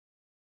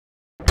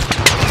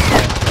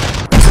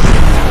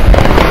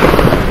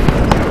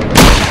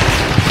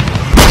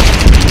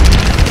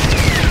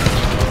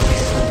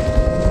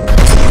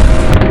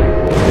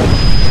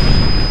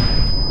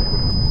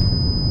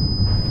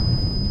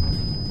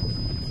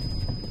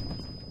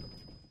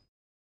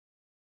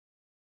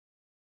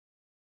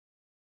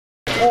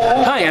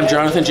Hi, I'm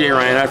Jonathan J.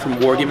 Ryan from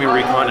Wargaming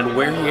Recon, and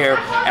we're here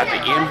at the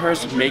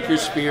Amherst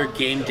Makersphere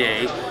Game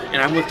Day,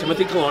 and I'm with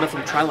Timothy Colonna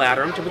from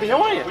Trilaterum. Timothy,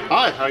 how are you?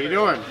 Hi, how you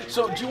doing?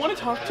 So, do you want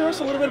to talk to us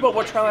a little bit about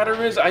what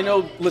Trilaterum is? I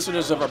know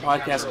listeners of our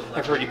podcast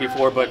have heard you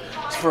before, but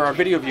for our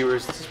video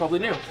viewers, this is probably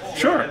new.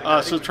 Sure.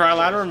 So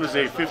Trilaterum is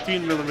a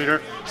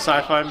 15mm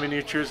sci-fi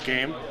miniatures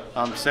game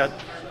set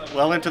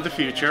well into the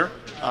future.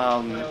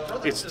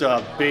 It's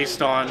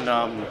based on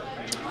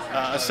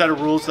a set of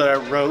rules that I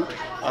wrote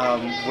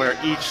where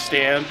each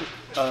stand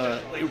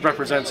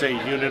represents a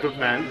unit of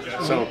men.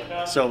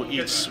 So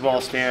each small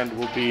stand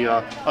will be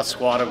a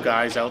squad of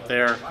guys out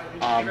there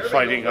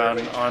fighting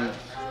on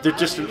the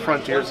distant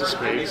frontiers of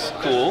space.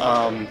 Cool.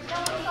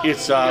 It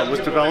was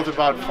developed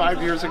about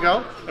 5 years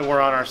ago, and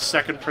we're on our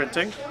second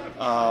printing.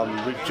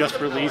 We've just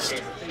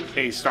released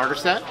a starter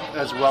set,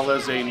 as well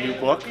as a new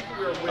book,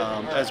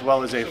 as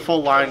well as a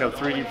full line of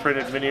 3D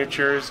printed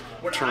miniatures,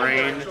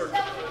 terrain,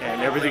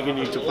 and everything you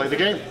need to play the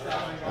game.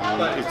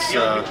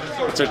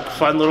 It's a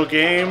fun little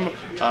game,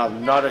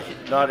 not a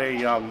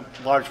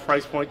large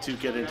price point to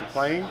get into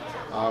playing.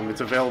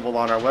 It's available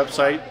on our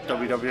website,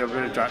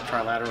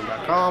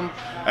 www.trilaterum.com,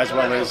 as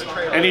well as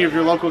any of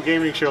your local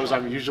gaming shows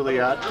I'm usually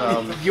at.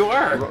 You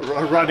are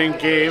running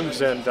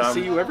games and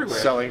see you everywhere.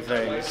 Selling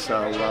things.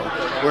 So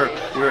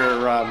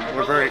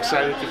we're very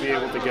excited to be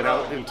able to get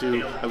out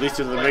into at least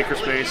into the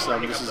makerspace.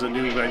 This is a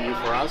new venue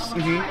for us.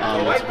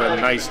 It's been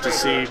nice to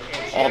see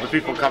all the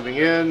people coming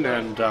in,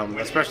 and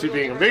especially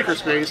being a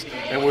makerspace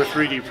and we're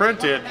 3D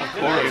printed. Of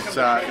course,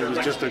 it was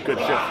just a good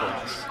fit for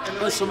us.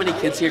 There's so many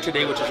kids here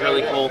today, which is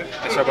really cool.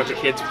 I saw a bunch of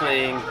kids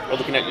playing or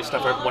looking at your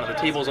stuff at one of the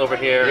tables over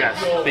here.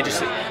 Yes.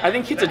 I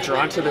think kids are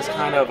drawn to this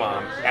kind of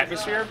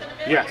atmosphere.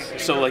 Yes.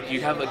 So like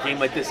you have a game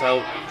like this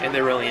out and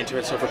they're really into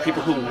it. So for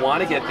people who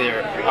want to get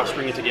their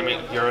offspring into gaming,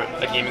 you're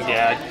a gaming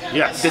dad.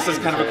 Yes. This is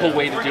kind of a cool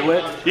way to do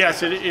it.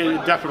 Yes, it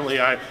definitely.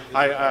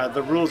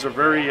 The rules are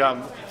very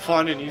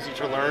fun and easy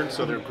to learn,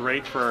 so they're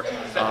great for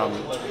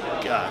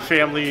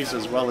families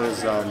as well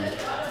as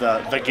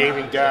the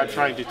gaming dad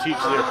trying to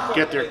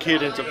get their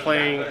kid into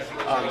playing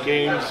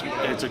games.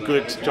 It's a good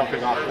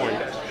jumping off point.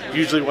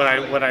 Usually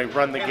when I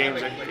run the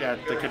games at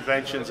the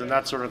conventions and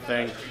that sort of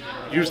thing,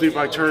 usually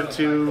by turn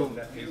 2,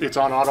 it's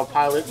on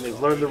autopilot and they've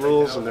learned the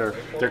rules and they're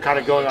kind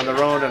of going on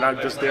their own, and I'm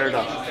just there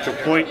to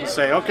point and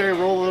say, okay,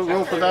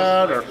 roll for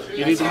that, or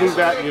you need to move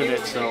that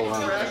unit. So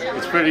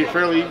it's fairly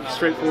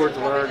straightforward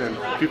to learn, and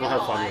people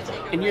have fun with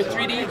it. And your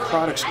 3D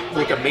products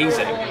look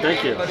amazing.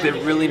 Thank you.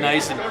 They're really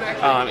nice, and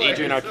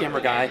Adrian, our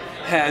camera guy,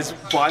 has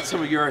bought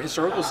some of your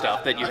historical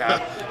stuff that you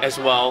have as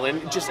well,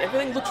 and just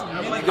everything looks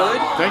really good.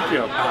 Thank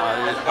you.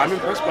 I'm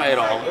impressed by it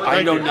all.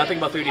 I know nothing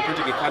about 3D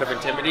printing. It kind of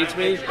intimidates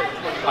me,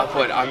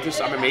 but I'm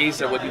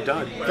amazed at what you've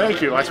done.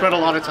 Thank you. I spent a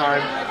lot of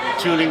time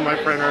tuning my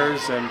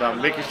printers and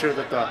making sure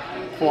that the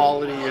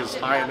quality is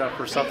high enough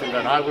for something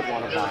that I would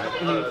want to buy,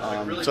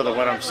 so that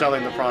when I'm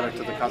selling the product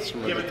to the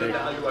customer, that they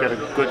get a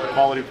good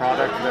quality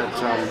product that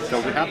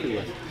they'll be happy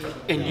with.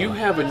 And you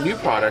have a new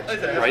product,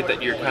 right,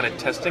 that you're kind of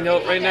testing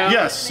out right now?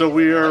 Yes. So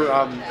we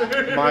are.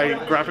 My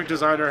graphic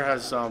designer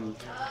has come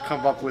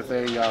up with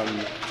a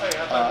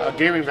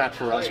gaming mat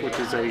for us, which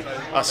is a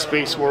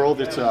space world.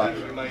 It's a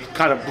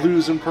kind of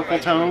blues and purple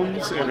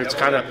tones, and it's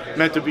kind of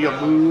meant to be a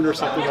moon or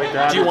something like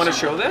that. Do you want to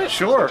show that?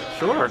 Sure.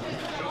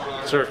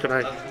 Sir, can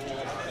I?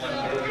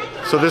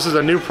 So this is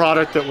a new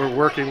product that we're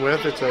working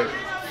with. It's a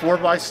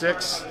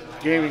 4x6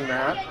 gaming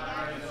mat,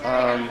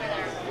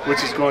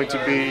 which is going to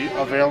be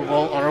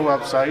available on our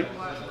website.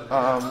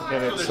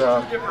 And it's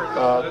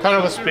kind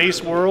of a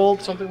space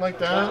world, something like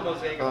that.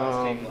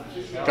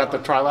 Got the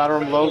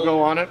Trilaterum logo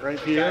on it right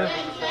here,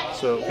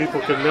 so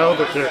people can know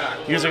that they're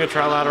using a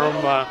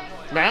Trilaterum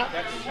mat.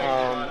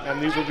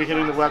 And these will be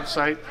hitting the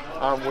website.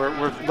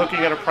 We're looking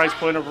at a price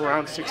point of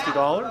around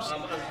 $60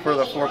 for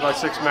the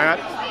 4x6 mat.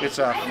 It's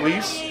a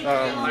fleece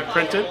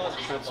printed.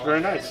 It's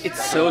very nice.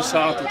 It's so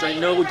soft, which I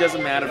know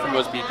doesn't matter for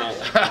most people,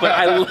 but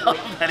I love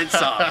that it's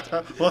soft.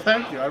 Well,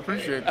 thank you. I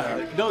appreciate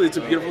that. No, it's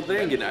a beautiful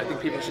thing, and I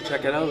think people should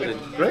check it out. And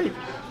great.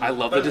 I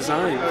love the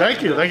design.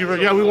 Thank you.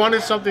 Yeah, we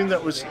wanted something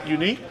that was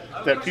unique,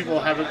 that people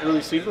haven't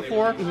really seen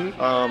before,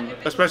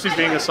 especially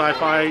being a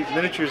sci-fi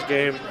miniatures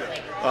game.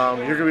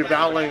 You're going to be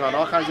battling on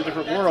all kinds of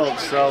different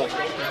worlds, so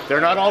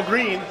they're not all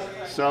green.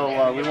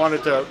 So we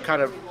wanted to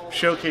kind of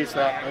showcase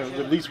that,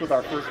 at least with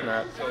our first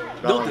mat.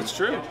 No, that's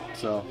true.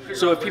 So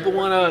if people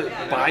want to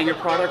buy your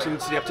products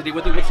and stay up to date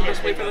with it, what's the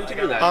best way for them to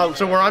do that?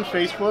 So we're on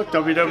Facebook,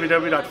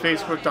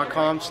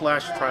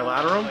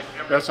 www.facebook.com/Trilaterum.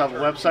 We also have a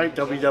website,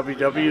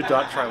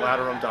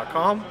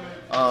 www.trilaterum.com,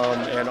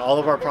 and all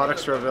of our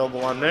products are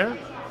available on there.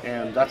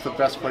 And that's the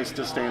best place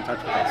to stay in touch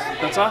with us.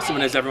 That's awesome,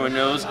 and as everyone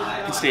knows, you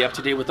can stay up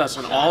to date with us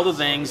on all the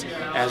things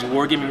as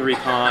Wargaming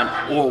Recon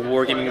or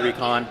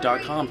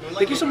wargamingrecon.com.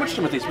 Thank you so much,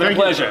 Timothy. It's been a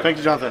pleasure. Thank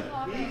you, Jonathan.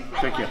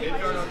 Thank you.